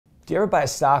Do you ever buy a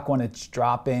stock when it's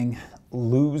dropping,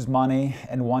 lose money,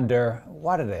 and wonder,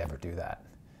 why did I ever do that?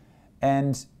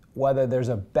 And whether there's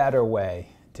a better way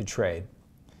to trade?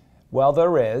 Well,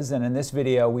 there is, and in this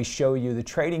video we show you the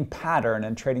trading pattern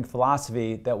and trading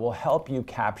philosophy that will help you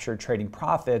capture trading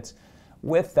profits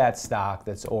with that stock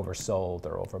that's oversold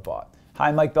or overbought. Hi,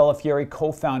 I'm Mike Bellafiore,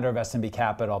 co-founder of SMB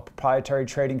Capital, a proprietary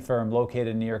trading firm located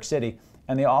in New York City,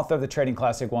 and the author of the trading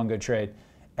classic One Good Trade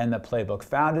and the Playbook.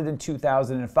 Founded in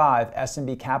 2005,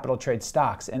 SMB Capital trades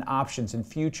stocks and options and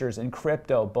futures and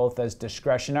crypto, both as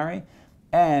discretionary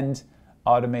and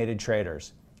automated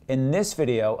traders. In this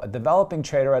video, a developing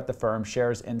trader at the firm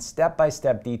shares in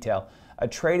step-by-step detail a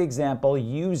trade example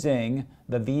using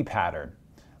the V pattern.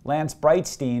 Lance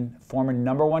Breitstein, former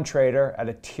 #1 trader at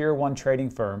a Tier 1 trading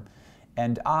firm,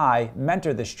 and I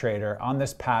mentor this trader on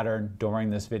this pattern during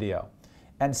this video.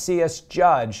 And see us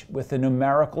judge with a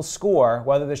numerical score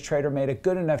whether this trader made a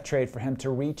good enough trade for him to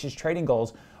reach his trading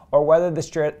goals, or whether this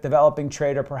developing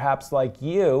trader, perhaps like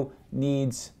you,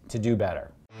 needs to do better.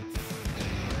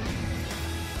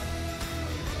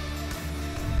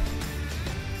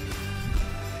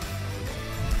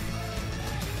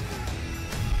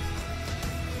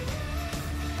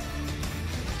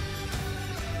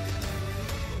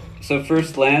 So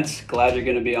first, Lance, glad you're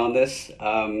going to be on this.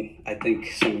 I think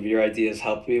some of your ideas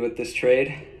helped me with this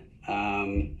trade.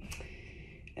 And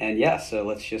yeah, so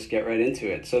let's just get right into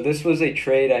it. So this was a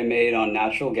trade I made on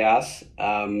natural gas,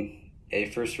 a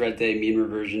first red day mean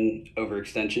reversion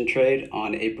overextension trade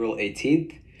on April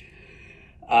 18th.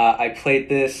 I played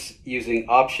this using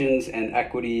options and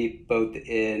equity both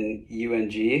in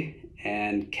UNG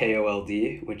and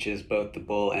KOLD, which is both the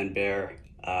bull and bear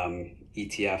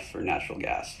ETF for natural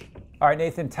gas. All right,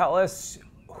 Nathan, tell us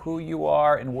who you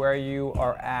are and where you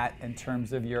are at in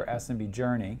terms of your SMB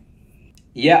journey.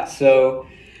 Yeah, so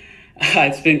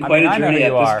it's been quite a journey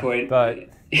at this point. But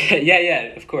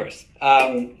yeah, of course.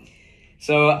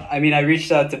 So, I mean, I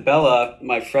reached out to Bella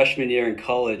my freshman year in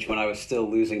college when I was still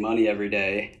losing money every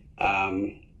day,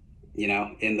 you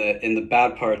know, in the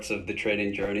bad parts of the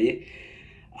trading journey.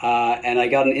 And I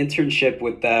got an internship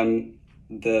with them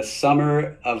the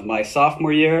summer of my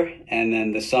sophomore year, and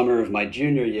then the summer of my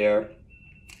junior year.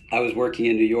 I was working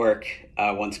in New York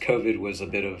once COVID was a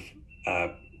bit of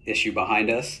issue behind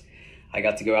us. I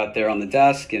got to go out there on the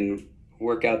desk and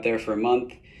work out there for a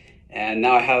month, and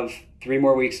now I have 3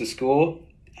 more weeks of school.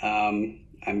 I'm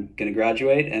going to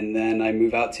graduate, and then I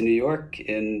move out to New York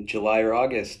in July or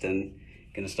August and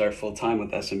going to start full-time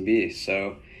with SMB.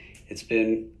 So it's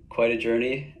been quite a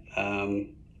journey,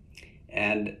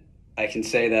 and I can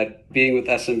say that being with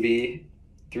SMB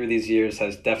through these years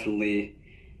has definitely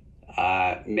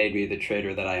made me the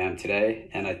trader that I am today.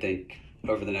 And I think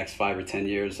over the next 5 or 10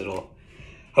 years, it'll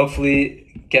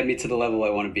hopefully get me to the level I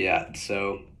want to be at.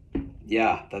 So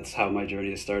yeah, that's how my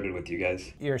journey has started with you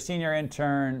guys. You're a senior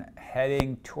intern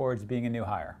heading towards being a new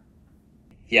hire.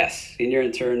 Yes, senior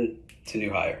intern to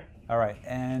new hire. All right,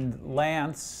 and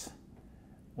Lance,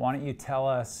 why don't you tell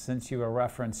us, since you were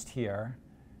referenced here,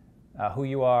 who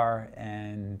you are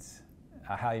and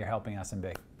how you're helping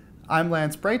SMB. I'm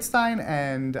Lance Breitstein,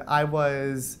 and I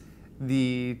was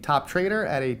the top trader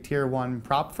at a Tier 1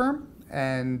 prop firm,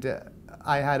 and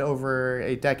I had over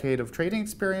a decade of trading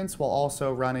experience while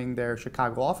also running their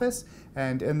Chicago office.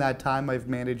 And in that time, I've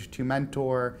managed to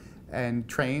mentor and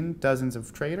train dozens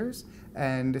of traders.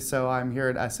 And so I'm here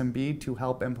at SMB to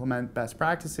help implement best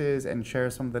practices and share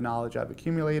some of the knowledge I've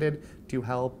accumulated to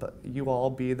help you all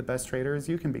be the best traders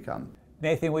you can become.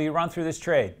 Nathan, will you run through this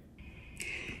trade?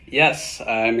 Yes,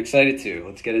 I'm excited to.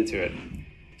 Let's get into it.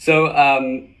 So,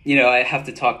 you know, I have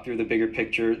to talk through the bigger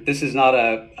picture. This is not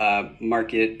a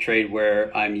market trade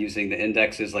where I'm using the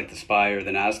indexes like the SPY or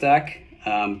the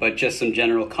NASDAQ, but just some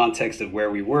general context of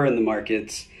where we were in the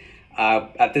markets.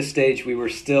 At this stage, we were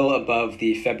still above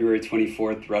the February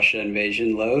 24th Russia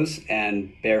invasion lows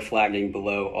and bear flagging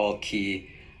below all key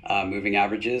moving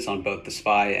averages on both the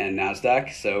SPY and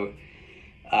NASDAQ. So,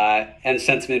 and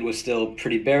sentiment was still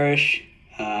pretty bearish.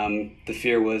 The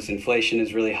fear was inflation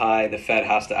is really high. The Fed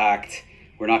has to act.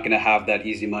 We're not going to have that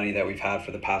easy money that we've had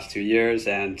for the past 2 years,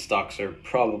 and stocks are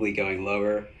probably going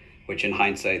lower, which in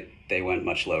hindsight, they went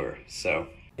much lower. So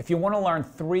if you want to learn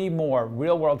 3 more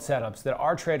real-world setups that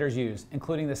our traders use,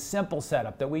 including the simple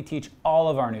setup that we teach all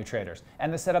of our new traders,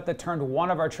 and the setup that turned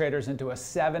one of our traders into a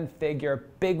 7-figure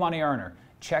big money earner,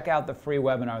 check out the free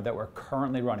webinar that we're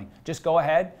currently running. Just go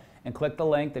ahead and click the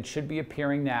link that should be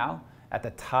appearing now at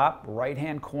the top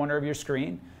right-hand corner of your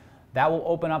screen. That will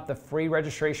open up the free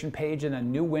registration page in a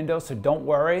new window, so don't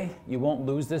worry, you won't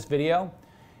lose this video.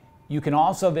 You can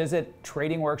also visit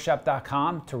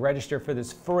tradingworkshop.com to register for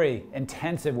this free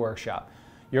intensive workshop.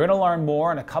 You're going to learn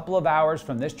more in a couple of hours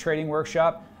from this trading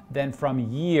workshop than from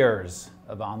years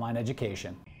of online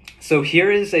education. So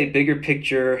here is a bigger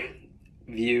picture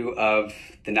view of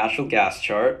the natural gas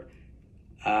chart.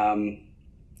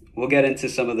 We'll get into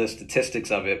some of the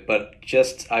statistics of it, but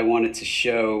just I wanted to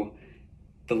show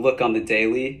the look on the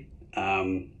daily.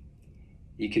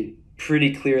 You can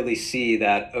pretty clearly see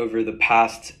that over the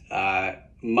past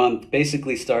month,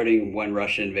 basically starting when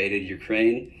Russia invaded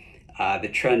Ukraine, the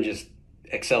trend just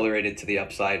accelerated to the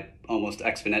upside almost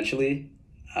exponentially.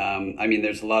 I mean,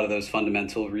 there's a lot of those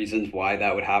fundamental reasons why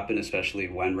that would happen, especially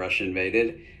when Russia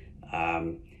invaded.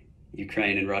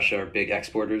 Ukraine and Russia are big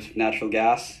exporters of natural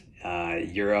gas.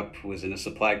 Europe was in a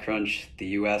supply crunch. The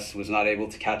US was not able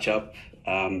to catch up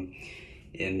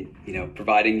in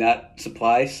providing that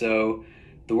supply. So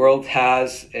the world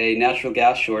has a natural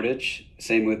gas shortage,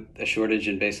 same with a shortage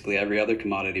in basically every other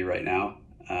commodity right now.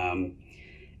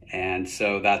 And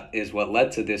so that is what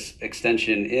led to this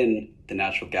extension in the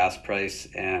natural gas price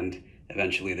and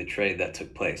eventually the trade that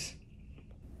took place.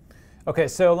 Okay,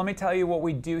 so let me tell you what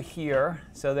we do here.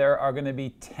 So there are going to be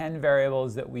 10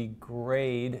 variables that we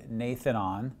grade Nathan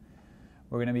on.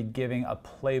 We're going to be giving a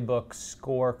playbook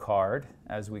scorecard,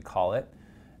 as we call it.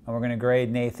 And we're going to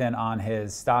grade Nathan on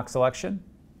his stock selection,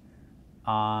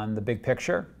 on the big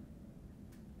picture,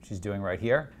 which he's doing right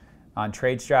here, on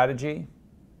trade strategy,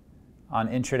 on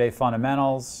intraday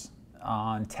fundamentals,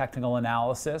 on technical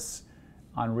analysis,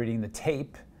 on reading the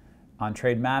tape, on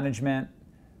trade management,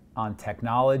 on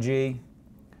technology,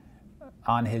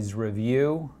 on his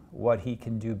review, what he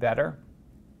can do better,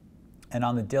 and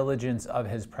on the diligence of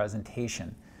his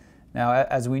presentation. Now,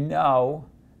 as we know,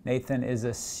 Nathan is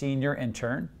a senior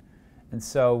intern, and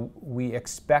so we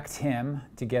expect him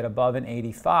to get above an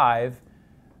 85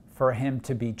 for him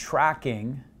to be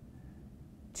tracking,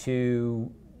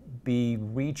 to be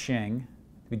reaching,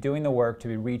 to be doing the work, to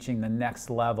be reaching the next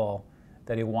level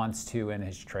that he wants to in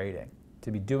his trading,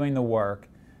 to be doing the work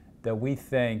that we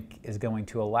think is going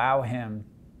to allow him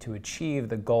to achieve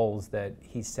the goals that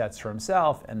he sets for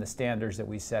himself and the standards that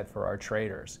we set for our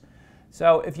traders.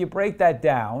 So if you break that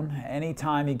down,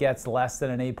 anytime he gets less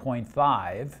than an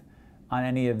 8.5 on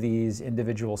any of these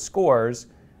individual scores,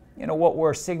 what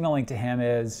we're signaling to him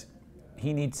is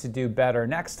he needs to do better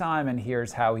next time, and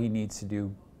here's how he needs to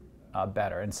do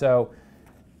better. And so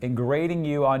in grading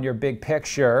you on your big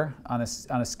picture on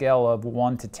a scale of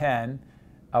 1 to 10,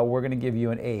 we're going to give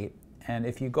you an 8. And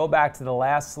if you go back to the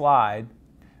last slide,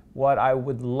 what I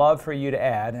would love for you to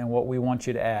add, and what we want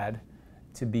you to add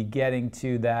to be getting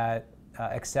to that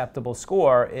acceptable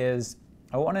score, is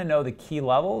I want to know the key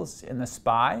levels in the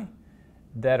SPY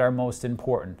that are most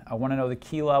important. I want to know the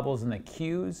key levels in the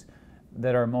Qs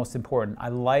that are most important. I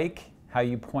like how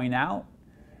you point out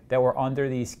that we're under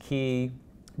these key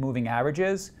moving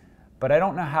averages, but I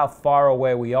don't know how far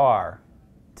away we are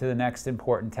to the next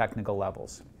important technical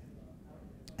levels.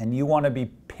 And you want to be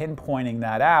pinpointing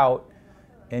that out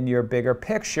in your bigger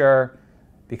picture,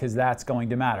 because that's going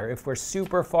to matter. If we're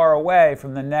super far away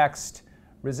from the next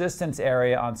resistance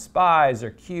area on SPYs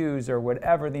or Qs or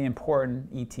whatever the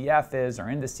important ETF is or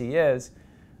indice is,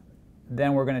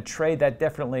 then we're going to trade that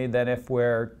differently than if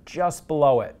we're just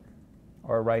below it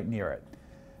or right near it.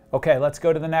 Okay, let's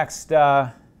go to the next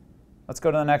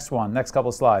one. Next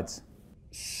couple slides.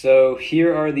 So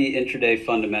here are the intraday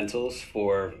fundamentals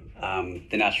for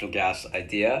the natural gas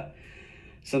idea.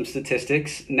 Some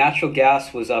statistics. Natural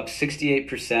gas was up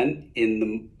 68% in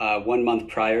the 1 month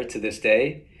prior to this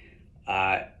day.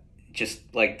 Just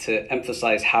like to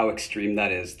emphasize how extreme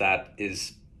that is.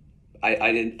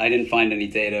 I didn't find any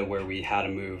data where we had a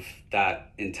move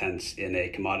that intense in a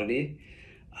commodity.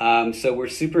 So we're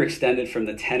super extended from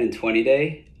the 10 and 20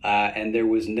 day, and there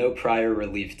was no prior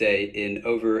relief day in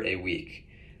over a week.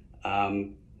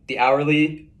 The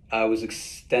hourly was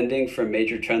extending from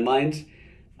major trend lines.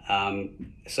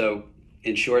 So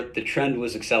in short, the trend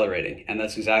was accelerating, and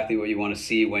that's exactly what you want to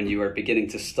see when you are beginning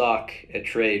to stock a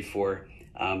trade for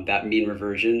that mean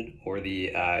reversion, or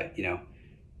the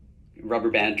rubber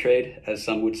band trade, as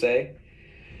some would say.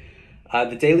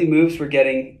 The daily moves were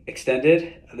getting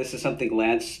extended. This is something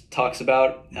Lance talks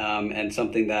about, and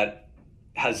something that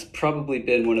has probably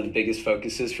been one of the biggest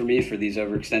focuses for me for these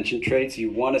overextension trades.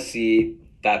 You want to see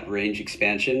that range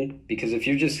expansion, because if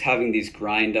you're just having these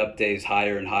grind up days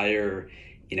higher and higher,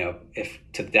 if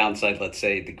to the downside, let's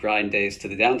say the grind days to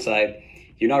the downside,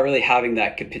 you're not really having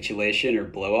that capitulation or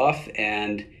blow off.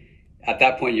 And at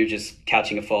that point, you're just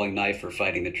catching a falling knife or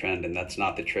fighting the trend. And that's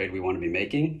not the trade we want to be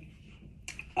making.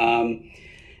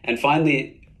 And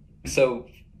finally, so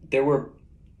there were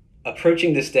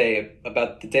approaching this day,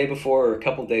 about the day before or a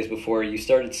couple days before, you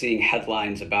started seeing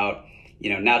headlines about,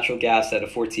 natural gas at a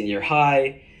 14-year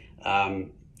high,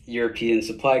 European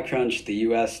supply crunch, the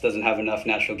US doesn't have enough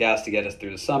natural gas to get us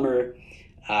through the summer.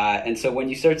 And so when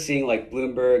you start seeing like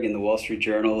Bloomberg and the Wall Street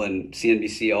Journal and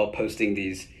CNBC all posting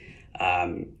these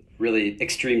really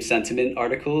extreme sentiment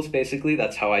articles, basically,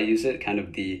 that's how I use it, kind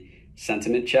of the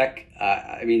sentiment check.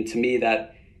 I mean, to me,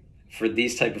 that for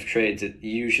these type of trades, it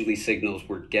usually signals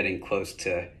we're getting close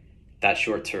to that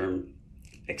short-term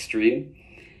extreme.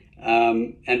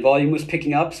 And volume was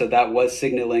picking up, so that was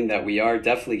signaling that we are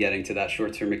definitely getting to that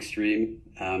short-term extreme.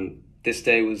 This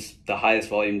day was the highest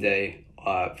volume day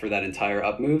for that entire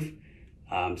up move.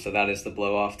 So that is the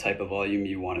blow-off type of volume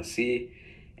you want to see.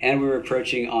 And we were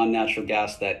approaching on natural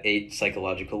gas that 8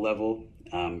 psychological level,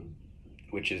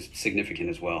 which is significant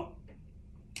as well.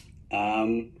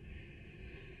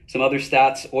 Some other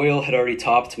stats, oil had already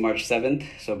topped March 7th,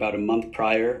 so about a month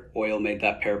prior, oil made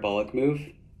that parabolic move.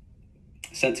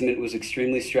 Sentiment was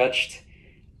extremely stretched,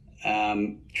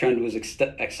 trend was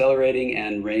accelerating,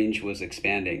 and range was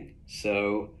expanding.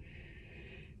 So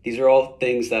these are all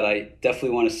things that I definitely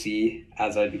want to see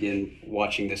as I begin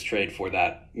watching this trade for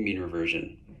that mean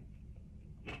reversion.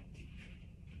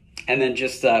 And then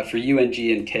just for UNG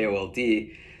and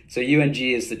KOLD, so UNG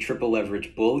is the triple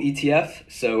leverage bull ETF.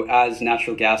 So as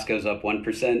natural gas goes up 1%,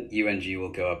 UNG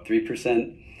will go up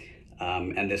 3%.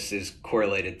 And this is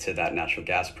correlated to that natural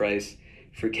gas price.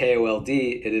 For KOLD,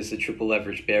 it is the triple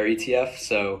leverage bear ETF.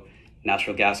 So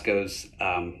natural gas goes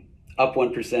up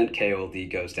 1%,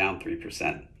 KOLD goes down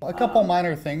 3%. A couple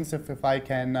minor things, if I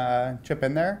can chip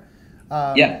in there.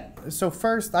 Yeah. So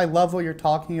first, I love what you're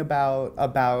talking about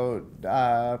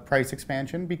price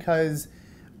expansion, because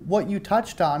what you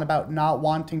touched on about not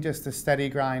wanting just a steady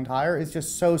grind higher is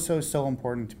just so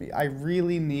important to me. I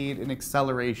really need an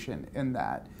acceleration in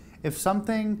that. If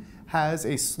something has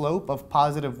a slope of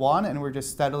 +1 and we're just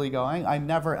steadily going, I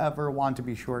never ever want to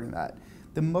be shorting that.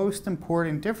 The most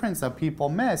important difference that people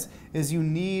miss is you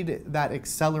need that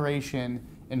acceleration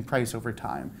in price over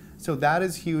time. So that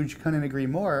is huge, couldn't agree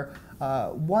more.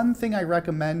 One thing I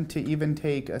recommend to even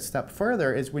take a step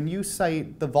further is when you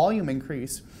cite the volume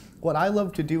increase, what I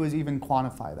love to do is even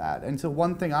quantify that. And so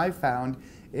one thing I found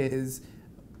is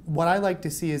what I like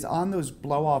to see is on those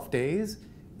blow-off days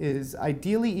is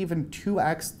ideally even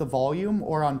 2x the volume,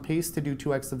 or on pace to do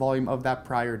 2x the volume of that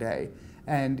prior day.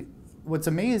 And what's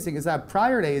amazing is that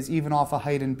prior day is even off a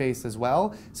heightened base as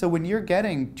well. So when you're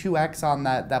getting 2x on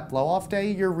that blow-off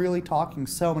day, you're really talking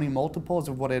so many multiples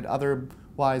of what had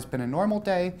otherwise been a normal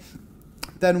day.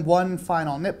 Then one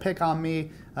final nitpick on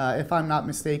me, if I'm not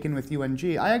mistaken with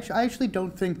UNG, I actually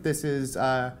don't think this is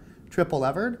triple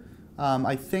levered.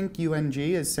 I think UNG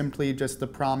is simply just the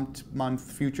prompt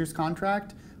month futures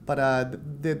contract, but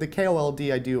the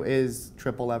KOLD I do is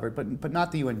triple levered, but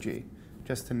not the UNG.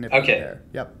 Just to nip okay. There.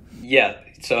 Yep. Yeah,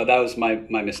 so that was my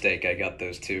mistake. I got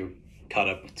those two caught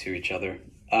up to each other.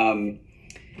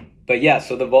 But yeah,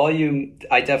 so the volume,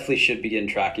 I definitely should begin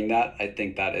tracking that. I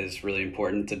think that is really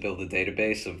important to build a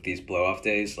database of these blow-off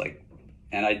days.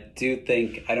 And I do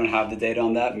think, I don't have the data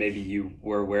on that. Maybe you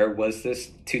were aware, was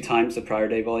this 2 times the prior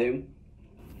day volume?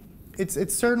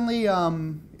 It's certainly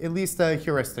at least a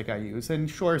heuristic I use. And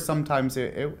sure, sometimes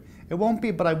it won't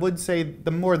be, but I would say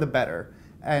the more the better.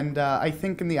 And I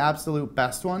think in the absolute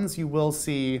best ones, you will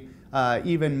see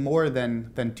even more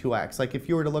than 2x. Like if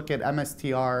you were to look at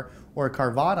MSTR or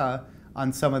Carvana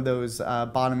on some of those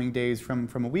bottoming days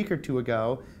from a week or two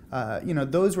ago,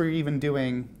 those were even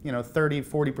doing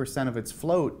 30-40% of its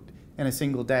float in a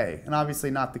single day. And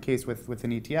obviously not the case with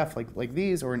an ETF like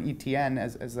these, or an ETN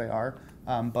as they are.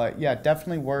 But yeah,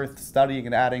 definitely worth studying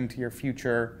and adding to your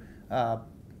future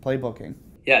playbooking.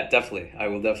 Yeah, definitely. I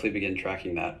will definitely begin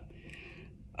tracking that.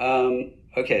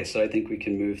 Okay, so I think we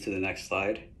can move to the next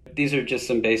slide. These are just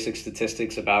some basic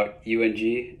statistics about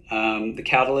UNG. The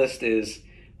catalyst is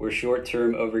we're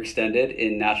short-term overextended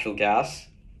in natural gas.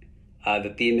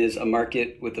 The theme is a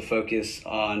market with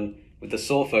the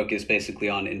sole focus basically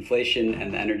on inflation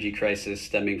and the energy crisis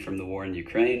stemming from the war in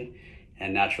Ukraine,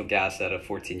 and natural gas at a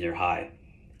 14-year high.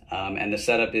 And the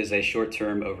setup is a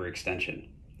short-term overextension.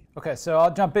 Okay, so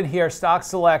I'll jump in here. Stock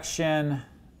selection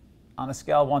on a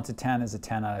scale of 1 to 10 is a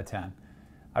 10 out of 10.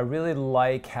 I really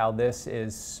like how this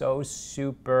is so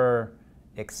super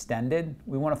extended.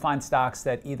 We want to find stocks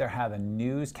that either have a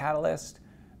news catalyst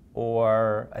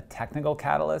or a technical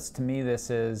catalyst. To me, this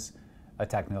is a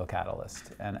technical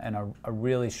catalyst, and a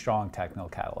really strong technical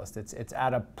catalyst. It's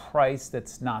at a price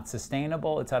that's not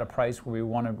sustainable. It's at a price where we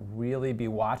want to really be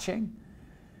watching.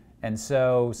 And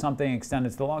so something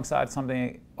extended to the long side,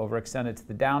 something overextended to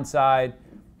the downside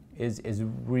is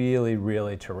really,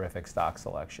 really terrific stock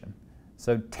selection.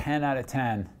 So 10 out of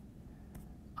 10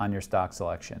 on your stock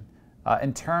selection.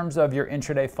 In terms of your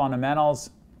intraday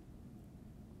fundamentals,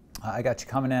 I got you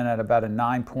coming in at about a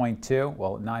 9.2,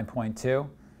 well, 9.2.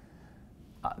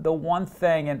 The one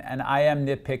thing, and I am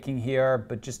nitpicking here,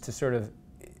 but just to sort of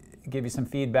give you some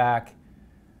feedback,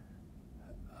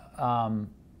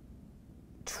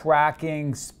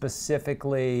 tracking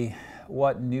specifically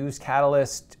what news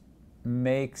catalyst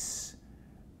makes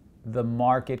the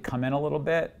market come in a little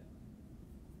bit,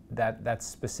 that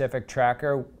specific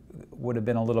tracker would have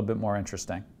been a little bit more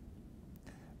interesting.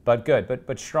 But good,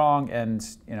 but strong, and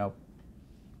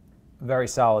very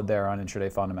solid there on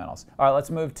intraday fundamentals. All right, let's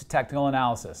move to technical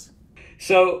analysis.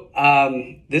 So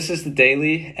this is the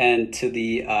daily, and to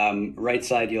the right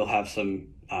side you'll have some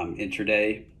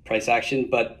intraday price action,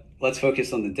 but let's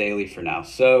focus on the daily for now.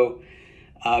 So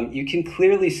you can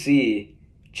clearly see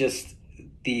just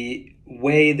the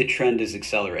way the trend is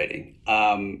accelerating.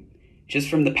 Just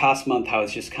from the past month, how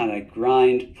it's just kind of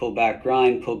grind, pull back,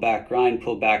 grind, pull back, grind,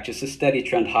 pull back, just a steady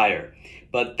trend higher.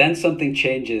 But then something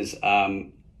changes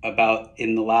about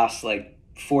in the last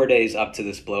 4 days up to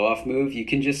this blow off move. You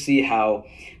can just see how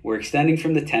we're extending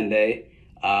from the 10-day,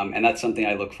 and that's something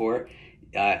I look for.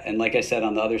 And like I said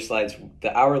on the other slides,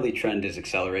 the hourly trend is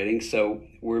accelerating. So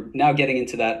we're now getting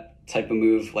into that type of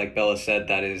move, like Bella said,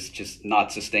 that is just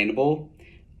not sustainable.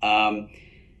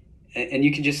 And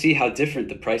you can just see how different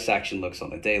the price action looks on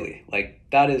the daily.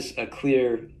 That is a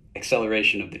clear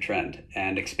acceleration of the trend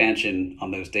and expansion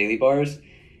on those daily bars.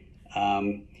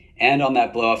 And on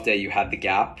that blow-off day, you had the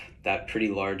gap, that pretty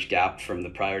large gap from the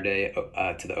prior day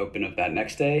to the open of that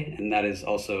next day. And that is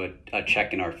also a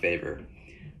check in our favor.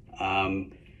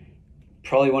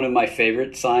 Probably one of my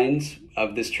favorite signs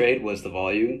of this trade was the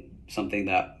volume, something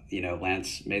that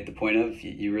Lance made the point of.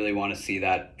 You really want to see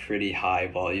that pretty high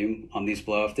volume on these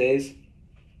blow-off days.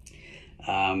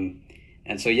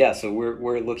 And so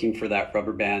we're looking for that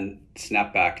rubber band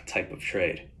snapback type of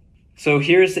trade. So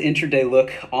here's the intraday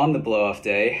look on the blow-off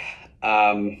day.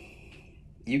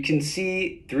 You can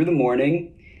see through the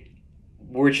morning,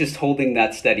 we're just holding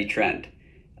that steady trend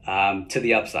to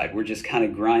the upside. We're just kind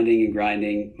of grinding and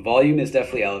grinding. Volume is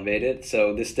definitely elevated.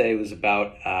 So this day was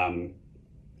about,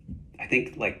 I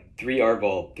think 3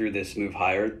 RVol through this move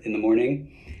higher in the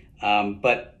morning.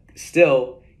 But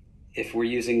still, if we're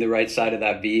using the right side of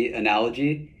that V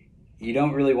analogy, you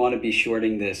don't really want to be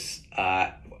shorting this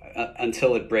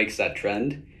until it breaks that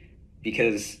trend,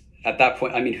 because at that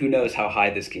point, who knows how high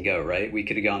this can go, right? We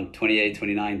could have gone 28,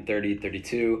 29, 30,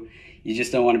 32. You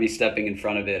just don't want to be stepping in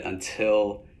front of it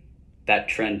until that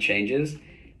trend changes.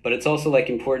 But it's also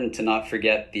important to not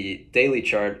forget the daily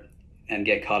chart and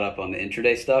get caught up on the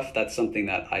intraday stuff. That's something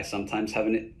that I sometimes have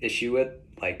an issue with,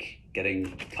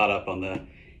 getting caught up on the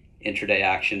intraday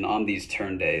action on these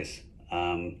turn days.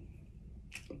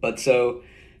 But so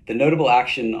the notable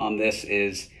action on this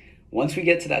is once we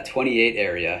get to that 28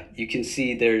 area, you can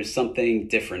see there's something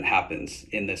different happens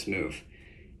in this move.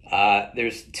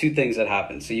 There's two things that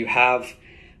happen. So you have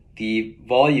the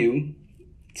volume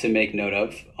to make note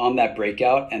of on that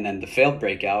breakout, and then the failed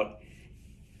breakout.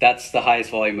 That's the highest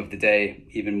volume of the day,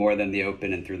 even more than the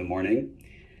open and through the morning.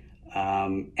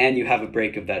 And you have a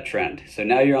break of that trend. So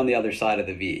now you're on the other side of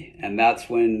the V, and that's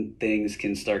when things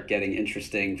can start getting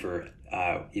interesting for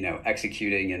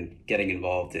executing and getting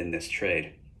involved in this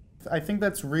trade. I think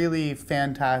that's really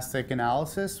fantastic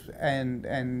analysis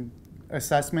and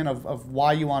assessment of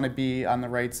why you want to be on the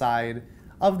right side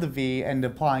of the V and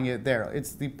applying it there.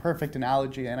 It's the perfect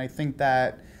analogy, and I think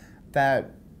that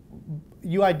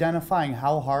you identifying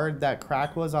how hard that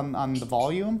crack was on the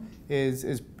volume is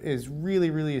really,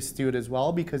 really astute as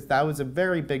well, because that was a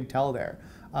very big tell there.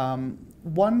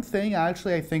 One thing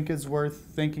actually I think is worth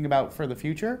thinking about for the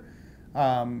future,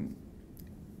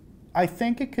 I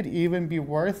think it could even be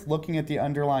worth looking at the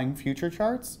underlying future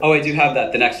charts. Oh, I do have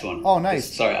that, the next one. Oh,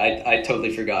 nice. Sorry, I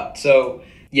totally forgot. So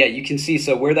yeah, you can see,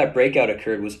 so where that breakout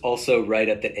occurred was also right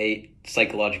at the 8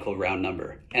 psychological round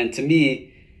number. And to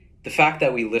me, the fact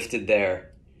that we lifted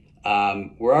there,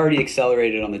 we're already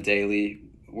accelerated on the daily,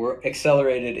 we're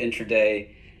accelerated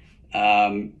intraday.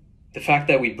 The fact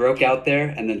that we broke out there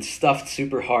and then stuffed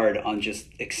super hard on just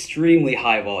extremely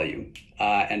high volume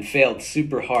and failed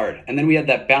super hard. And then we had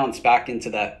that bounce back into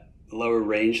that lower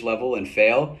range level and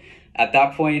fail. At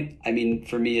that point,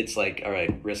 for me, it's all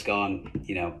right, risk on,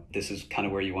 this is kind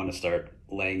of where you want to start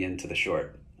laying into the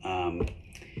short.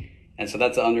 And so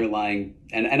that's the underlying,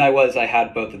 and I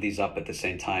had both of these up at the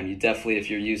same time. You definitely, if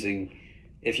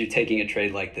you're taking a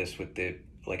trade like this with a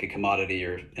commodity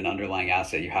or an underlying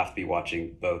asset, you have to be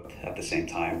watching both at the same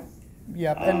time.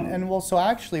 Yep, and well, so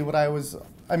actually what I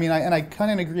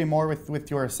couldn't agree more with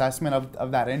your assessment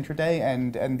of that intraday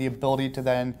and the ability to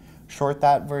then short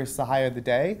that versus the high of the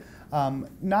day.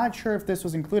 Not sure if this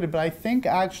was included, but I think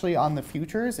actually on the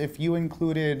futures, if you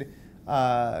included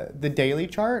the daily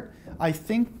chart, I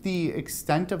think the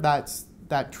extent of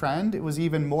that trend, it was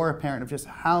even more apparent of just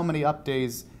how many up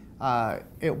days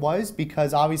it was,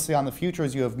 because obviously on the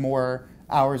futures you have more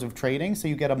hours of trading, so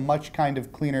you get a much kind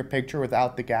of cleaner picture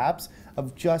without the gaps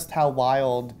of just how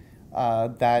wild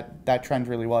that trend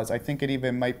really was. I think it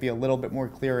even might be a little bit more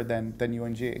clearer than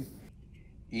UNG.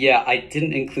 Yeah, I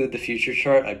didn't include the future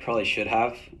chart. I probably should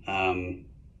have.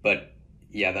 But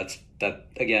yeah, that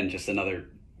again, just another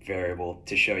variable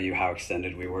to show you how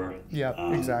extended we were.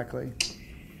 Yeah, exactly.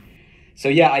 So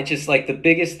yeah, I just like the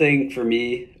biggest thing for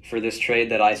me for this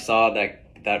trade that I saw that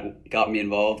got me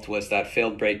involved was that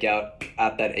failed breakout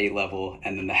at that 8 level,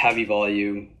 and then the heavy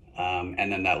volume,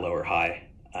 and then that lower high.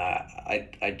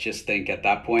 I just think at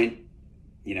that point,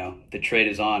 the trade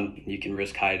is on. You can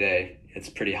risk high day. It's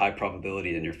pretty high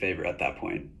probability in your favor at that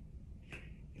point.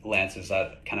 Lance, is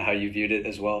that kind of how you viewed it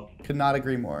as well? Could not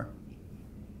agree more.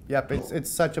 Yep, it's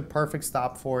such a perfect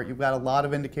stop for it. You've got a lot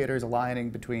of indicators aligning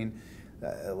between.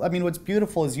 What's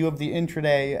beautiful is you have the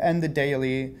intraday and the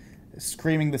daily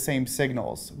screaming the same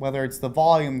signals, whether it's the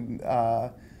volume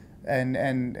and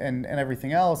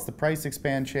everything else, the price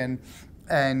expansion,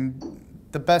 and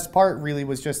the best part really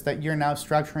was just that you're now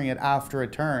structuring it after a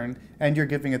turn and you're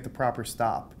giving it the proper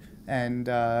stop, and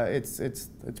it's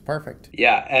perfect.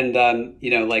 Yeah, and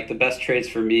like the best trades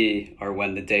for me are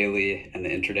when the daily and the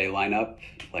intraday line up,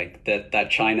 like that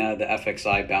China, the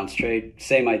FXI bounce trade,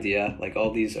 same idea. Like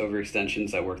all these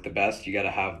overextensions that work the best, you got to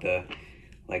have the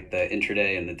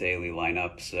intraday and the daily line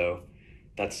up. So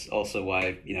that's also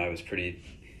why I was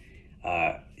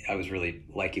I was really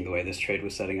liking the way this trade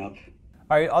was setting up.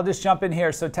 All right, I'll just jump in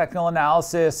here. So technical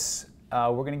analysis,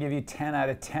 we're going to give you 10 out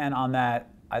of 10 on that.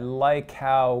 I like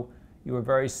how you were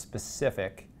very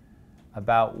specific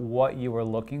about what you were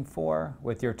looking for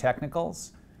with your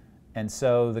technicals. And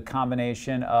so the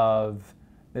combination of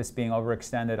this being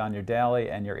overextended on your daily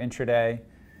and your intraday.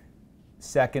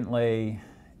 Secondly,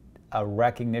 a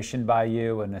recognition by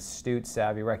you, an astute,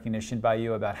 savvy recognition by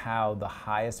you about how the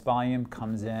highest volume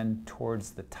comes in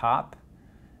towards the top.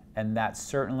 And that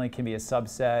certainly can be a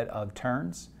subset of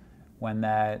turns when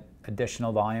that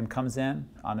additional volume comes in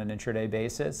on an intraday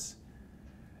basis.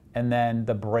 And then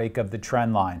the break of the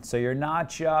trend line. So you're not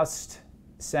just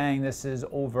saying this is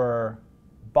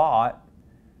overbought,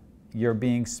 you're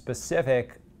being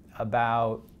specific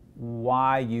about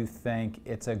why you think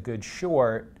it's a good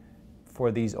short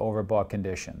for these overbought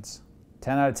conditions.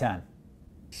 10 out of 10.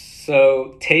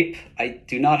 So tape, I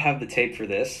do not have the tape for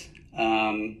this.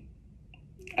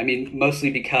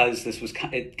 Mostly because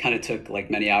it kind of took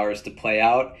like many hours to play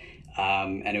out,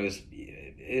 and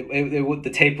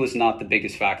the tape was not the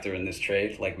biggest factor in this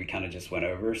trade, like we kind of just went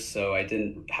over. So I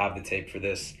didn't have the tape for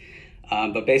this.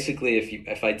 But basically,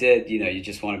 if I did, you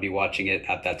just want to be watching it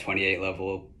at that 28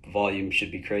 level. Volume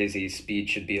should be crazy, speed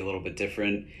should be a little bit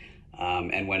different,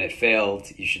 and when it failed,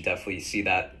 you should definitely see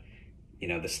that,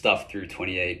 the stuff through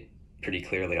 28 pretty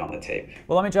clearly on the tape.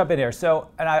 Well, let me jump in here. So,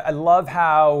 and I love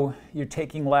how you're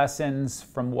taking lessons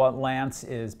from what Lance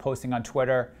is posting on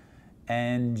Twitter,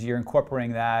 and you're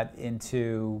incorporating that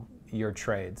into your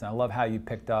trades. And I love how you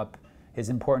picked up his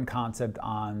important concept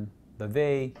on the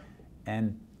V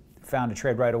and found a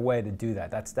trade right away to do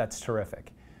that. That's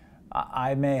terrific.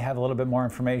 I may have a little bit more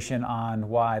information on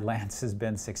why Lance has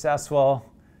been successful,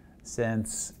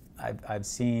 since I've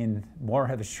seen more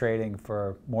of his trading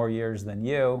for more years than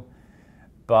you.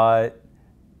 But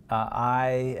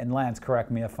and Lance,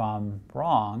 correct me if I'm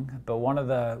wrong, but one of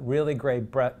the really great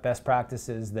best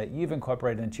practices that you've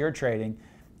incorporated into your trading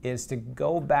is to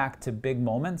go back to big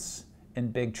moments in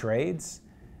big trades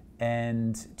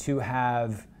and to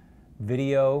have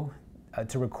video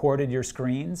to recorded your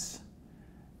screens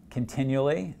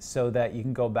continually so that you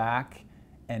can go back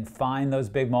and find those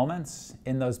big moments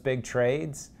in those big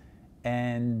trades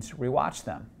and rewatch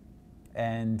them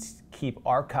and keep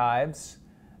archives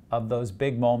of those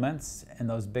big moments and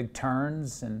those big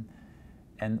turns and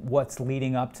what's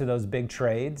leading up to those big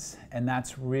trades. And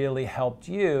that's really helped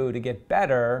you to get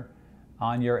better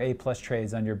on your A+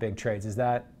 trades, on your big trades. Is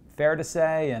that fair to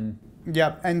say? And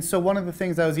yep, and so one of the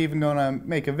things I was even going to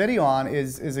make a video on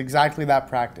is exactly that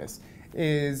practice,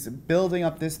 is building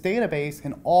up this database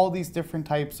in all these different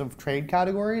types of trade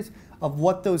categories of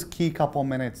what those key couple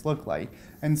minutes look like.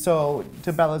 And so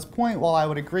to Bella's point, while I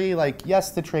would agree, like,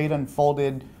 yes, the trade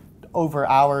unfolded over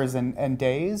hours and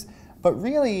days, But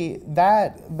really,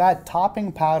 that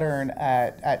topping pattern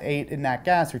at 8 in nat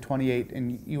gas or 28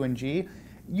 in UNG,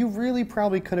 you really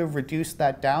probably could have reduced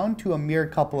that down to a mere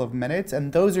couple of minutes,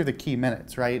 and those are the key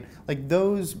minutes, right? Like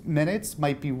those minutes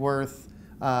might be worth,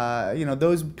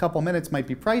 those couple minutes might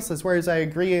be priceless, whereas I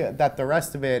agree that the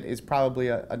rest of it is probably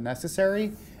a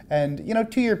necessary. And,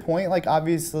 to your point, like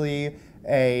obviously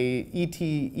a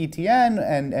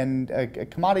ETN and a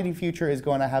commodity future is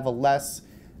going to have a less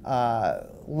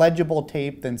legible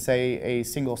tape than, say, a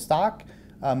single stock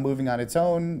moving on its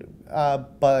own,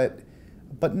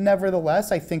 but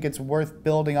nevertheless, I think it's worth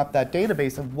building up that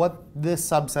database of what this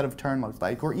subset of turn looks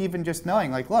like, or even just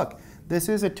knowing, like, look, this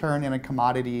is a turn in a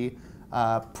commodity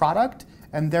product,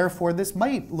 and therefore this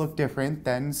might look different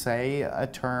than, say, a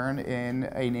turn in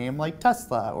a name like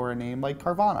Tesla or a name like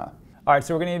Carvana. All right,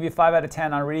 so we're going to give you 5 out of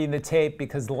 10 on reading the tape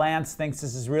because Lance thinks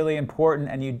this is really important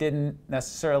and you didn't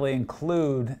necessarily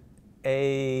include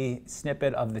a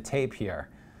snippet of the tape here.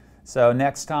 So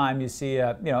next time you see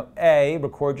A,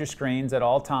 record your screens at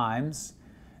all times,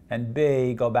 and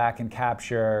B, go back and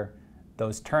capture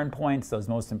those turn points, those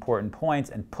most important points,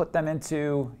 and put them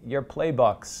into your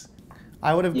playbooks.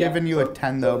 I would have given you a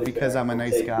 10 though, because I'm a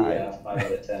nice guy. 5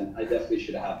 out of 10. I definitely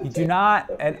should have had the You tape. do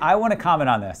not, and I want to comment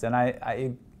on this, and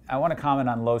I want to comment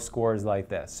on low scores like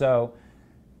this. So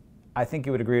I think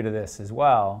you would agree to this as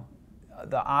well.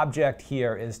 The object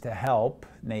here is to help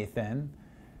Nathan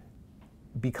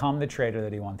become the trader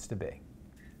that he wants to be.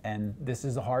 And this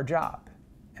is a hard job.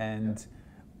 And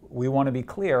we want to be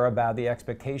clear about the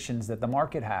expectations that the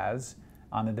market has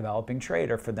on the developing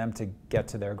trader for them to get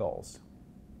to their goals.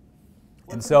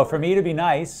 And so for me to be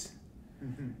nice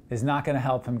is not going to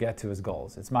help him get to his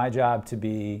goals. It's my job to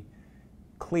be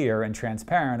clear and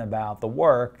transparent about the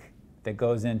work that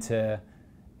goes into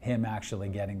him actually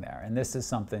getting there. And this is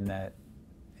something that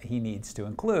he needs to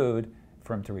include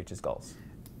for him to reach his goals.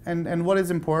 And what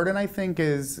is important, I think,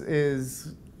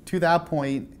 is to that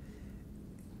point,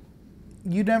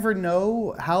 you never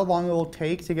know how long it will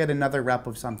take to get another rep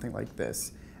of something like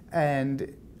this.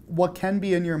 And what can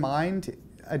be in your mind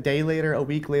a day later, a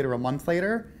week later, a month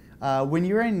later, when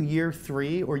you're in year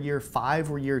 3 or year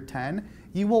 5 or year 10,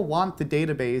 you will want the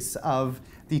database of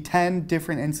the 10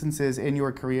 different instances in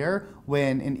your career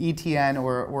when an ETN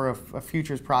or a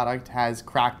futures product has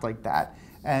cracked like that.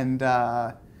 And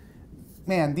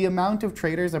man, the amount of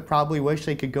traders that probably wish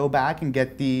they could go back and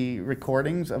get the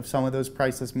recordings of some of those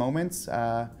priceless moments,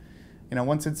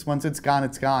 once it's gone,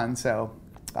 it's gone. So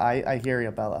I hear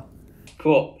you, Bella.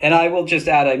 Cool. And I will just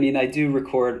add, I do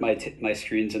record my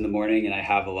screens in the morning, and I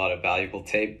have a lot of valuable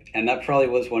tape. And that probably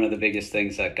was one of the biggest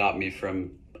things that got me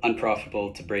from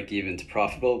unprofitable to break even to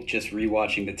profitable, just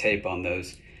rewatching the tape on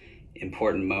those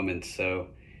important moments. So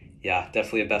yeah,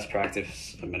 definitely a best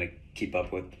practice I'm going to keep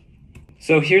up with.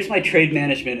 So here's my trade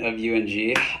management of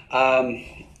UNG.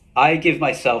 I give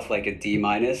myself like a D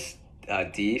minus,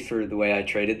 D for the way I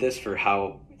traded this, for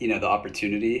how, the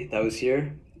opportunity that was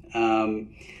here.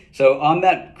 So on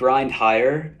that grind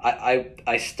higher,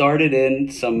 I started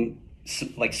in some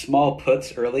like small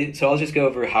puts early. So I'll just go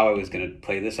over how I was going to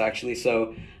play this actually.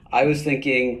 So I was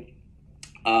thinking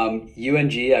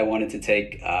UNG, I wanted to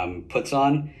take puts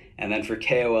on, and then for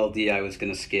KOLD, I was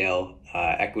going to scale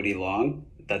equity long.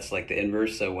 That's like the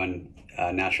inverse. So when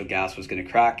natural gas was going to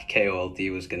crack,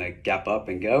 KOLD was going to gap up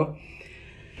and go.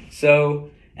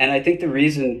 So, and I think the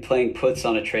reason playing puts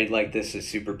on a trade like this is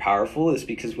super powerful is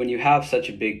because when you have such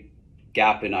a big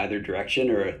gap in either direction,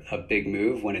 or a big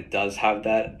move, when it does have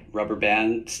that rubber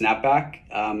band snapback,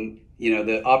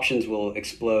 the options will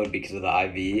explode because of the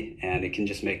IV, and it can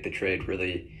just make the trade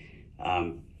really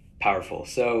powerful.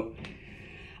 So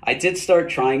I did start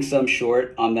trying some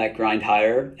short on that grind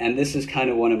higher, and this is kind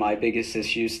of one of my biggest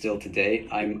issues still today.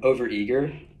 I'm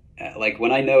overeager. Like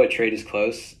when I know a trade is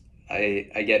close,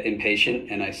 I get impatient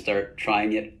and I start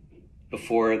trying it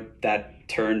before that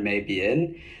turn may be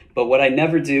in. But what I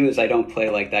never do is I don't play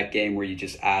like that game where you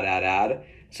just add.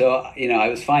 So, I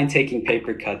was fine taking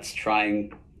paper cuts,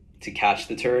 trying to catch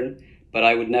the turn, but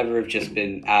I would never have just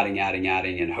been adding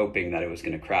and hoping that it was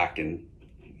going to crack, and,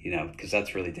 because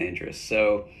that's really dangerous.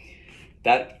 So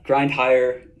that grind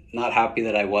higher, not happy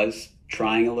that I was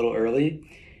trying a little early.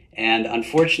 And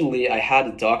unfortunately, I had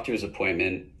a doctor's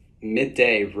appointment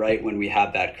midday right when we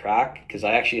had that crack, because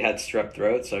I actually had strep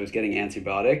throat, so I was getting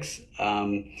antibiotics.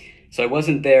 So I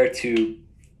wasn't there to,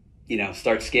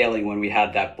 start scaling when we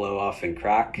had that blow off and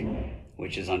crack,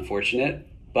 which is unfortunate.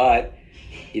 But,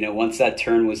 once that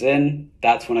turn was in,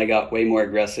 that's when I got way more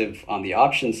aggressive on the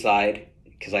option side,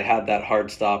 because I had that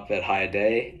hard stop at high a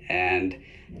day. And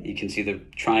you can see the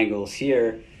triangles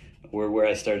here were where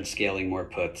I started scaling more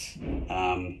puts.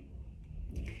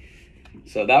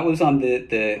 So that was on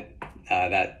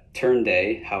that turn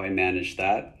day, how I managed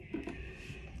that.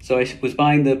 So I was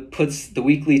buying the puts, the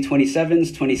weekly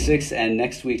 27s, 26, and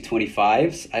next week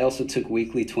 25s. I also took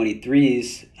weekly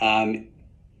 23s.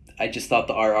 I just thought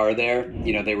the RR there,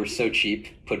 they were so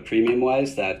cheap, put premium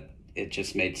wise, that it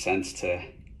just made sense to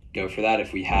go for that.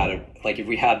 If we had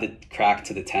the crack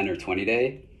to the 10 or 20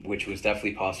 day, which was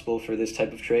definitely possible for this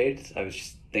type of trade, I was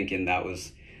just thinking that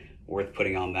was worth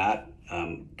putting on that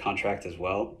contract as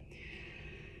well.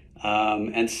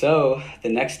 And so the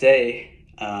next day,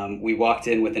 we walked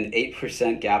in with an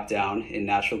 8% gap down in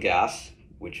natural gas,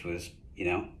 which was,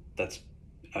 that's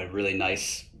a really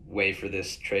nice way for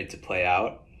this trade to play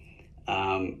out.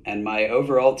 And my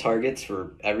overall targets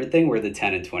for everything were the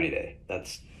 10 and 20 day.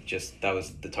 That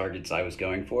was the targets I was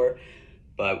going for.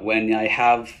 But when I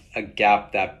have a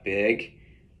gap that big,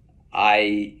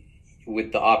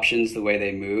 with the options, the way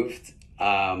they moved,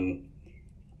 I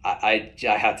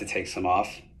had to take some off.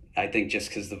 I think just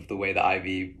because of the way the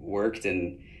IV worked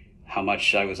and how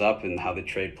much I was up and how the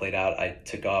trade played out, I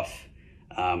took off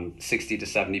 60 to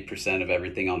 70% of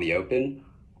everything on the open,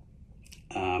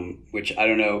 which I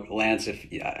don't know, Lance,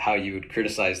 how you would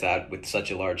criticize that with such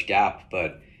a large gap.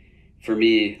 But for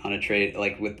me on a trade,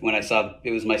 when I saw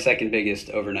it was my second biggest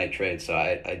overnight trade, so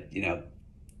I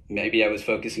maybe I was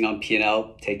focusing on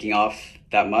P&L taking off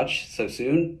that much so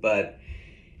soon, but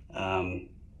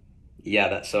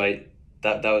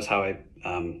that was how I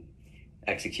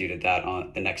executed that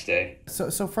on the next day.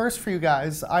 So first for you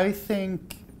guys, I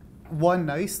think one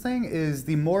nice thing is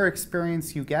the more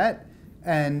experience you get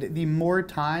and the more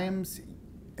times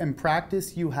and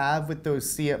practice you have with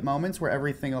those see it moments where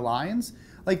everything aligns.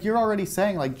 Like you're already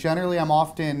saying, generally I'm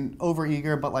often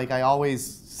overeager, but I always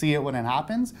see it when it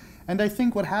happens. And I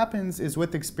think what happens is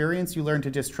with experience, you learn to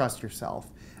just trust yourself.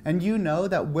 And you know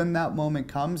that when that moment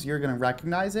comes, you're going to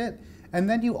recognize it. And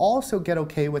then you also get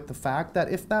okay with the fact that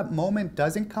if that moment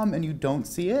doesn't come and you don't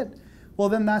see it, well,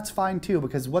 then that's fine too,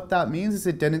 because what that means is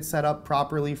it didn't set up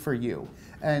properly for you.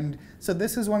 And so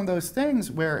this is one of those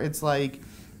things where it's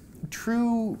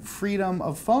true freedom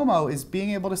of FOMO is being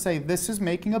able to say, this is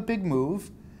making a big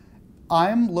move.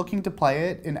 I'm looking to play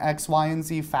it in X, Y, and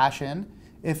Z fashion.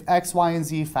 If X, Y, and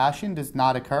Z fashion does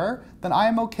not occur, then I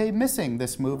am okay missing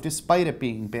this move despite it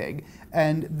being big.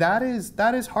 And that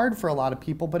is hard for a lot of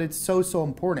people, but it's so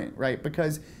important, right?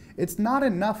 Because it's not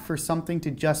enough for something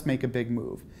to just make a big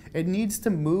move. It needs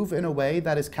to move in a way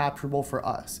that is capturable for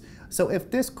us. So if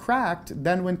this cracked,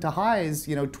 then went to highs,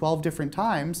 12 different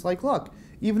times, look,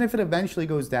 even if it eventually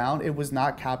goes down, it was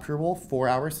not capturable for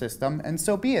our system, and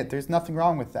so be it. There's nothing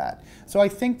wrong with that. So I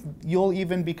think you'll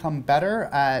even become better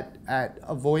at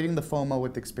avoiding the FOMO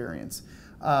with experience.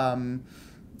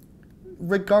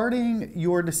 Regarding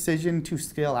your decision to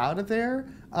scale out of there,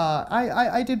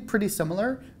 I did pretty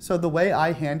similar. So the way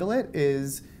I handle it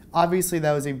is, obviously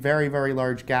that was a very, very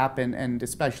large gap, and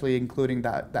especially including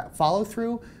that follow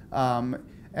through.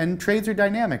 And trades are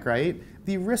dynamic, right?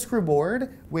 The risk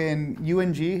reward when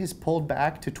UNG has pulled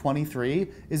back to 23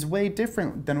 is way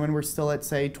different than when we're still at,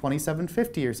 say,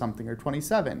 27.50 or something, or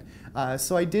 27.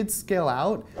 So I did scale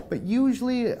out, but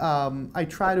usually I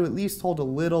try to at least hold a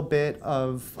little bit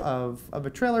of a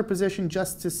trailer position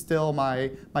just to still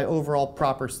my overall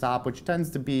proper stop, which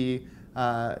tends to be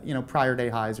prior day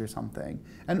highs or something.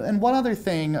 And one other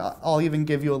thing I'll even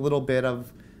give you a little bit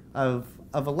of a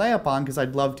layup on, because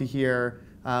I'd love to hear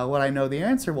what I know the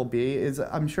answer will be, is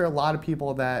I'm sure a lot of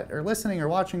people that are listening or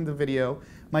watching the video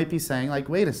might be saying,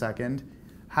 wait a second,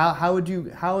 how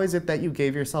is it that you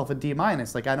gave yourself a D-? I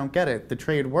don't get it. The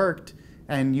trade worked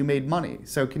and you made money.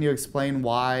 So can you explain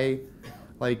why,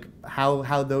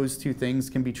 how those two things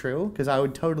can be true? Because I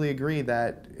would totally agree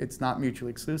that it's not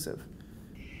mutually exclusive.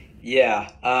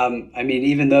 Yeah,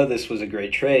 even though this was a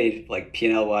great trade,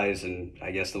 P&L wise, and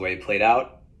I guess the way it played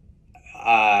out,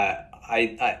 I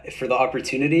for the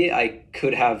opportunity, I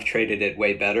could have traded it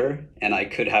way better, and I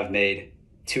could have made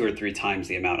 2 or 3 times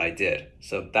the amount I did.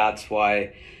 So that's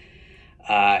why,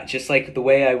 just the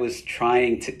way I was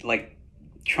trying to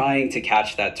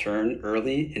catch that turn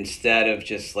early, instead of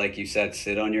just, like you said,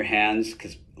 sit on your hands,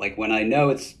 because when I know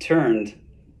it's turned,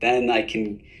 then I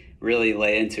can really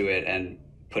lay into it and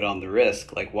put on the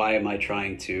risk. Why am I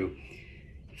trying to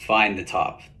find the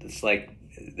top? It's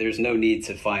there's no need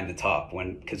to find the top,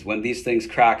 because when these things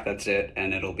crack, that's it,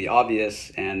 and it'll be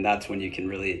obvious, and that's when you can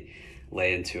really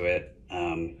lay into it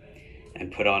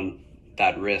and put on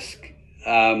that risk.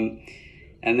 And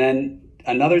then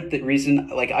another reason,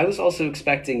 like I was also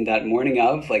expecting that morning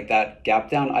of like that gap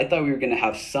down, I thought we were going to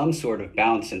have some sort of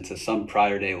bounce into some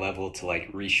prior day level to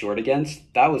like reshort against.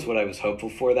 That was what I was hopeful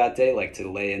for that day, like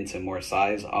to lay into more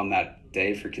size on that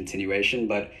day for continuation,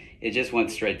 but it just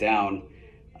went straight down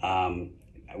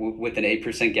with an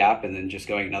 8% gap and then just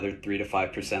going another 3 to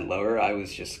 5% lower. I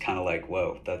was just kind of like,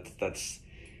 whoa, that's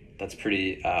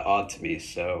pretty odd to me.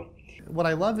 So what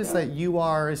I love is that you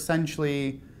are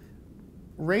essentially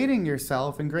rating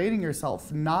yourself and grading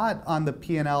yourself not on the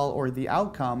P&L or the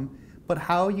outcome, but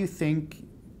how you think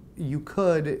you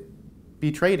could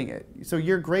be trading it. So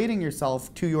you're grading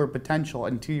yourself to your potential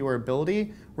and to your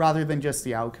ability rather than just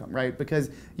the outcome, right? Because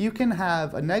you can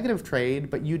have a negative trade,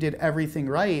 but you did everything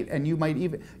right, and you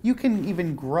can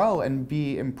even grow and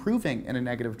be improving in a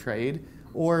negative trade,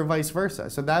 or vice versa.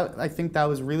 So that, I think that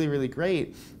was really, really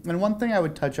great. And one thing I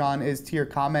would touch on is to your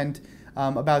comment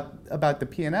about the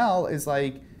P&L is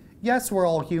like, yes, we're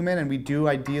all human and we do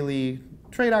ideally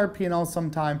trade our P&L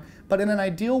sometime, but in an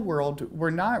ideal world, we're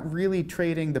not really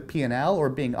trading the P&L or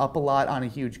being up a lot on a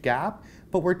huge gap,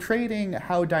 but we're trading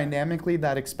how dynamically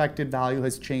that expected value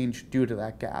has changed due to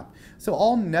that gap. So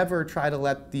I'll never try to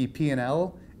let the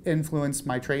P&L influence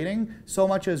my trading so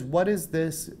much as what is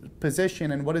this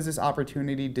position and what does this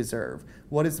opportunity deserve?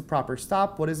 What is the proper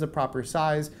stop? What is the proper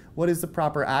size? What is the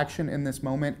proper action in this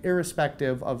moment,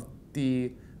 irrespective of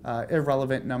the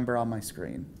irrelevant number on my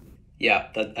screen? Yeah,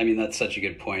 that's such a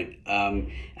good point.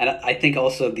 And I think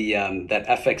also the that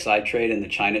FXI trade and the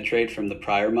China trade from the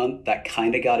prior month, that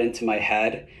kind of got into my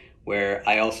head, where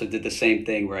I also did the same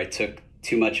thing where I took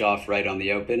too much off right on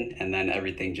the open and then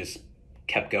everything just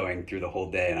kept going through the whole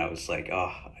day. And I was like,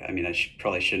 oh, I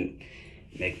probably shouldn't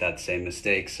make that same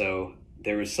mistake. So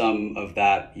there was some of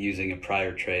that using a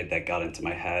prior trade that got into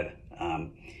my head,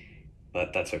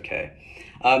 but that's okay.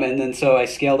 And then so I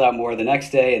scaled out more the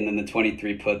next day, and then the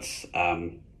 23 puts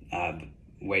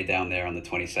way down there on the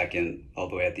 22nd, all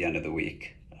the way at the end of the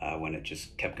week when it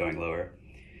just kept going lower.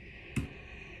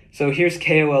 So here's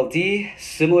KOLD,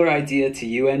 similar idea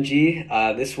to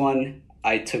UNG. This one,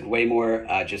 I took way more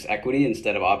just equity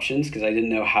instead of options because I didn't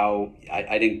know how,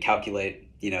 I didn't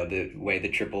calculate, the way the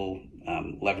triple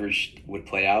leverage would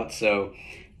play out. So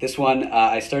this one,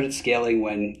 I started scaling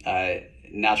when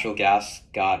natural gas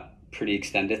got pretty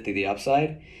extended through the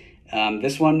upside.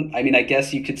 This one, I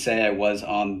guess you could say I was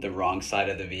on the wrong side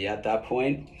of the V at that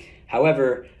point.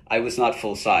 However, I was not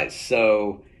full size.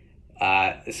 So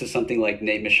this is something like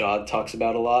Nate Michaud talks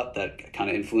about a lot that kind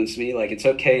of influenced me. Like, it's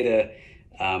okay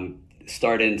to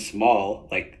start in small,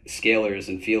 like scalers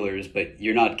and feelers, but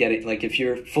you're not getting, like, if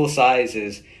your full size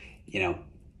is,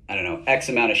 X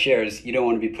amount of shares, you don't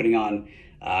want to be putting on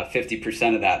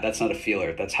 50% of that. That's not a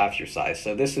feeler. That's half your size.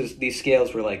 So these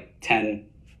scales were like 10%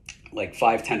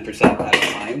 at a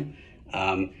time.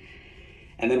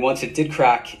 And then once it did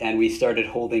crack and we started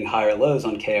holding higher lows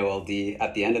on KOLD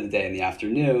at the end of the day in the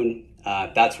afternoon,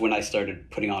 that's when I started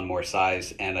putting on more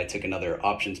size, and I took another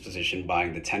options position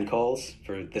buying the 10 calls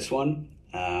for this one.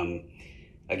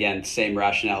 Again, same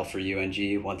rationale for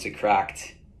UNG. Once it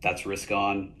cracked, that's risk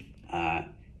on.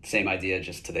 Same idea,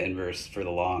 just to the inverse for the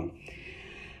long.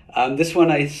 This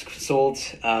one I sold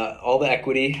all the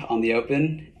equity on the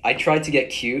open. I tried to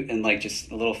get cute and like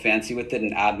just a little fancy with it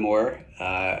and add more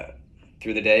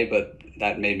through the day, but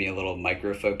that made me a little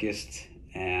micro-focused.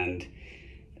 And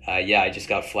I just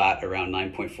got flat around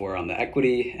 9.4 on the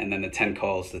equity, and then the 10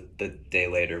 calls the day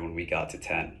later when we got to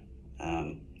 10,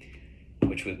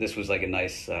 this was like a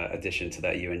nice addition to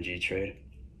that UNG trade.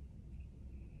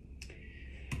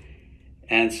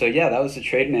 And so, that was the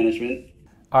trade management.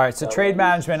 All right, so trade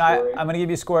management, I'm going to give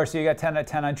you a score. So you got 10 out of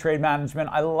 10 on trade management.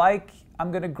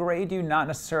 I'm going to grade you not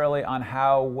necessarily on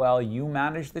how well you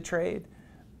managed the trade,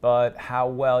 but how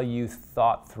well you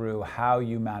thought through how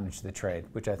you managed the trade,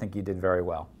 which I think you did very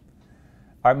well.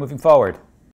 All right, moving forward.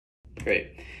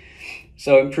 Great.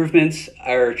 So improvements,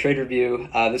 our trade review,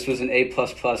 this was an A++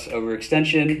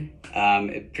 overextension.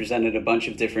 It presented a bunch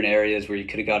of different areas where you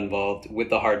could have got involved with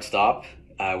the hard stop.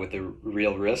 With the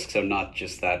real risk, so not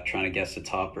just that trying to guess the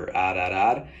top or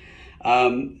add.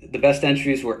 The best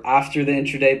entries were after the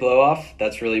intraday blow off.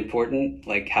 That's really important.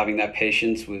 Like, having that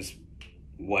patience was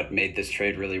what made this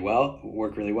trade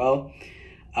work really well.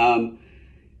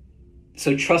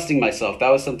 So trusting myself, that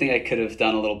was something I could have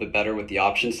done a little bit better with the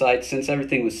option side, since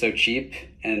everything was so cheap,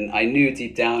 and I knew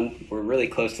deep down we're really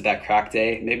close to that crack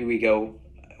day. Maybe we go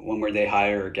one more day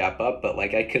higher or gap up, but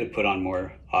like I could have put on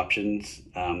more options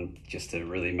just to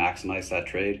really maximize that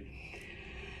trade.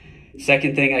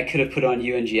 Second thing, I could have put on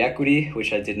UNG equity,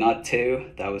 which I did not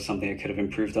too. That was something I could have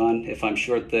improved on. If I'm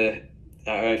short the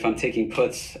if I'm taking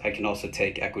puts, I can also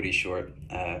take equity short.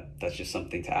 That's just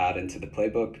something to add into the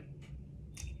playbook.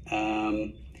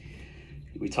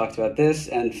 We talked about this,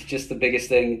 and just the biggest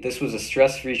thing, this was a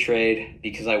stress-free trade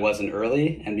because I wasn't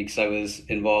early and because I was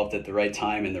involved at the right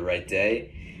time and the right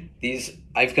day.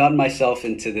 I've gotten myself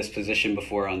into this position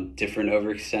before on different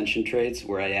overextension trades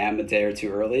where I am a day or two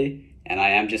early and I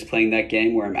am just playing that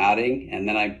game where I'm adding and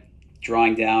then I'm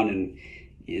drawing down, and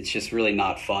it's just really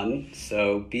not fun.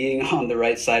 So being on the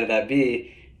right side of that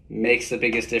B makes the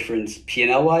biggest difference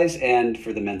P&L wise and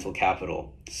for the mental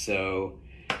capital. So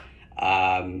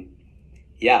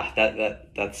yeah,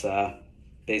 that's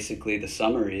basically the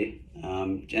summary.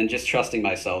 And just trusting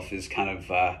myself is kind of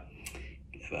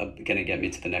going to get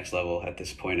me to the next level at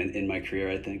this point in my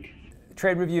career, I think.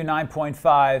 Trade review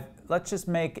 9.5, let's just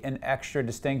make an extra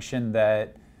distinction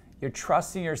that you're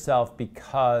trusting yourself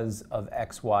because of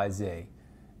X, Y, Z.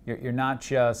 You're not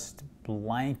just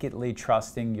blanketly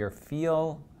trusting your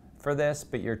feel for this,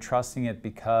 but you're trusting it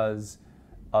because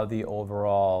of the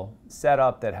overall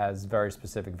setup that has very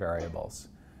specific variables.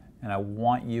 And I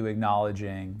want you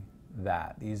acknowledging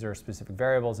that. These are specific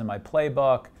variables in my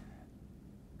playbook.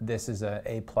 This is a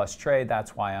A+ trade.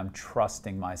 That's why I'm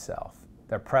trusting myself.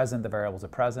 They're present, the variables are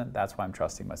present. That's why I'm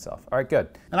trusting myself. All right,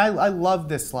 good. And I love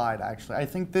this slide, actually. I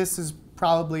think this is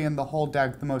probably in the whole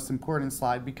deck the most important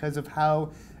slide because of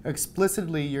how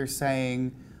explicitly you're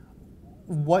saying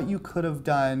what you could have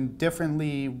done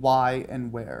differently, why,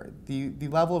 and where. The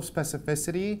level of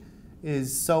specificity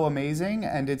is so amazing,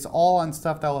 and it's all on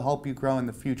stuff that will help you grow in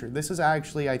the future. This is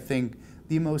actually, I think,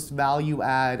 the most value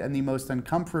add and the most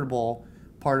uncomfortable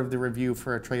part of the review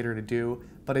for a trader to do,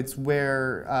 but it's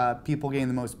where people gain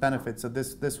the most benefit. So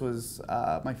this was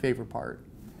my favorite part.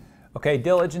 Okay,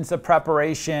 diligence of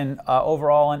preparation,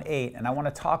 overall an 8, and I want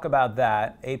to talk about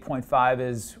that. 8.5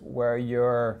 is where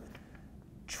you're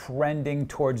trending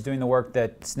towards doing the work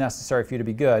that's necessary for you to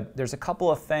be good. There's a couple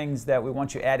of things that we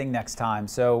want you adding next time.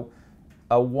 So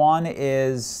one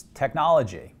is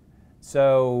technology.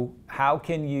 So how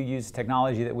can you use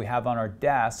technology that we have on our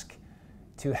desk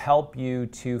to help you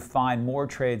to find more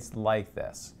trades like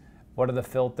this? What are the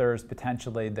filters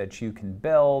potentially that you can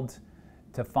build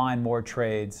to find more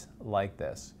trades like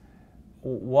this?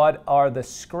 What are the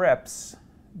scripts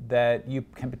that you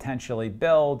can potentially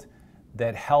build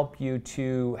that help you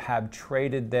to have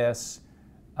traded this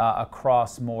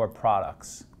across more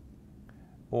products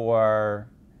or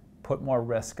put more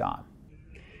risk on?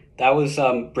 That was,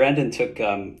 Brandon took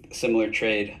a similar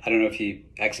trade. I don't know if he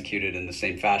executed in the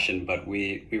same fashion, but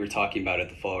we were talking about it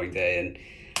the following day,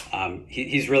 and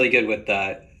he's really good with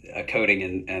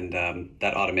coding and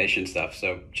that automation stuff.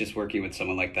 So just working with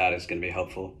someone like that is going to be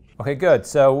helpful. Okay, good.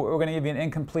 So we're going to give you an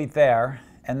incomplete there,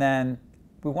 and then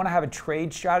we want to have a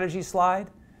trade strategy slide.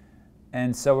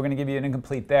 And so we're going to give you an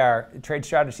incomplete there. The trade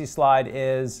strategy slide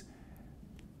is,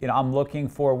 I'm looking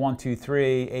for 1, 2,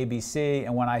 3, ABC,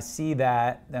 and when I see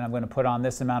that, then I'm going to put on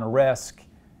this amount of risk,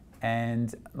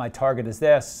 and my target is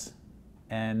this,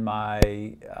 and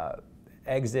my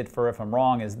exit for if I'm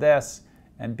wrong is this,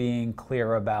 and being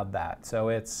clear about that. So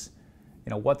it's,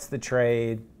 what's the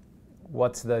trade?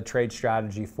 What's the trade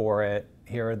strategy for it?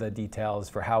 Here are the details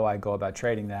for how I go about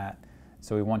trading that.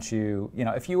 So we want you,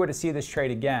 if you were to see this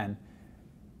trade again,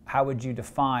 how would you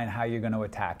define how you're going to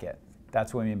attack it?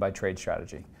 That's what we mean by trade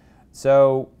strategy.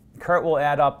 So Kurt will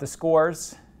add up the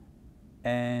scores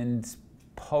and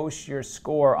post your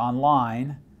score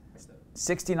online.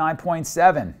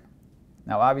 69.7.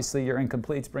 Now obviously your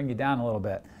incompletes bring you down a little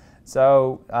bit.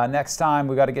 So next time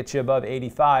we got to get you above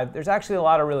 85. There's actually a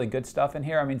lot of really good stuff in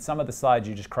here. I mean, some of the slides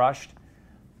you just crushed.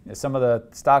 Some of the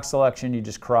stock selection you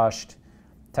just crushed.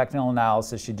 Technical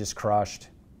analysis you just crushed.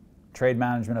 Trade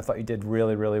management, I thought you did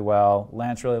really, really well.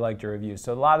 Lance really liked your review.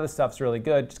 So a lot of the stuff's really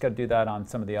good. Just got to do that on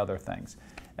some of the other things.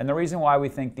 And the reason why we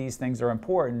think these things are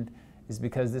important is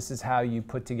because this is how you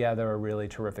put together a really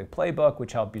terrific playbook,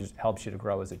 which helps you to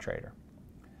grow as a trader.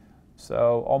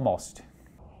 So almost.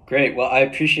 Great. Well, I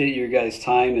appreciate your guys'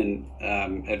 time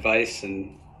and advice.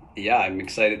 And yeah, I'm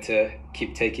excited to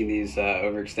keep taking these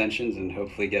overextensions and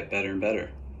hopefully get better and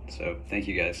better. So thank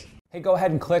you guys. Hey, go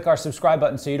ahead and click our subscribe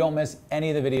button so you don't miss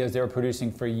any of the videos that we're producing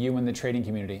for you in the trading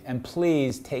community. And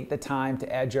please take the time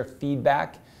to add your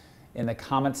feedback in the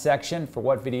comment section for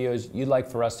what videos you'd like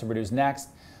for us to produce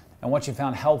next and what you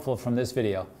found helpful from this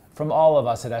video. From all of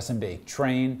us at SMB,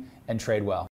 train and trade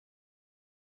well.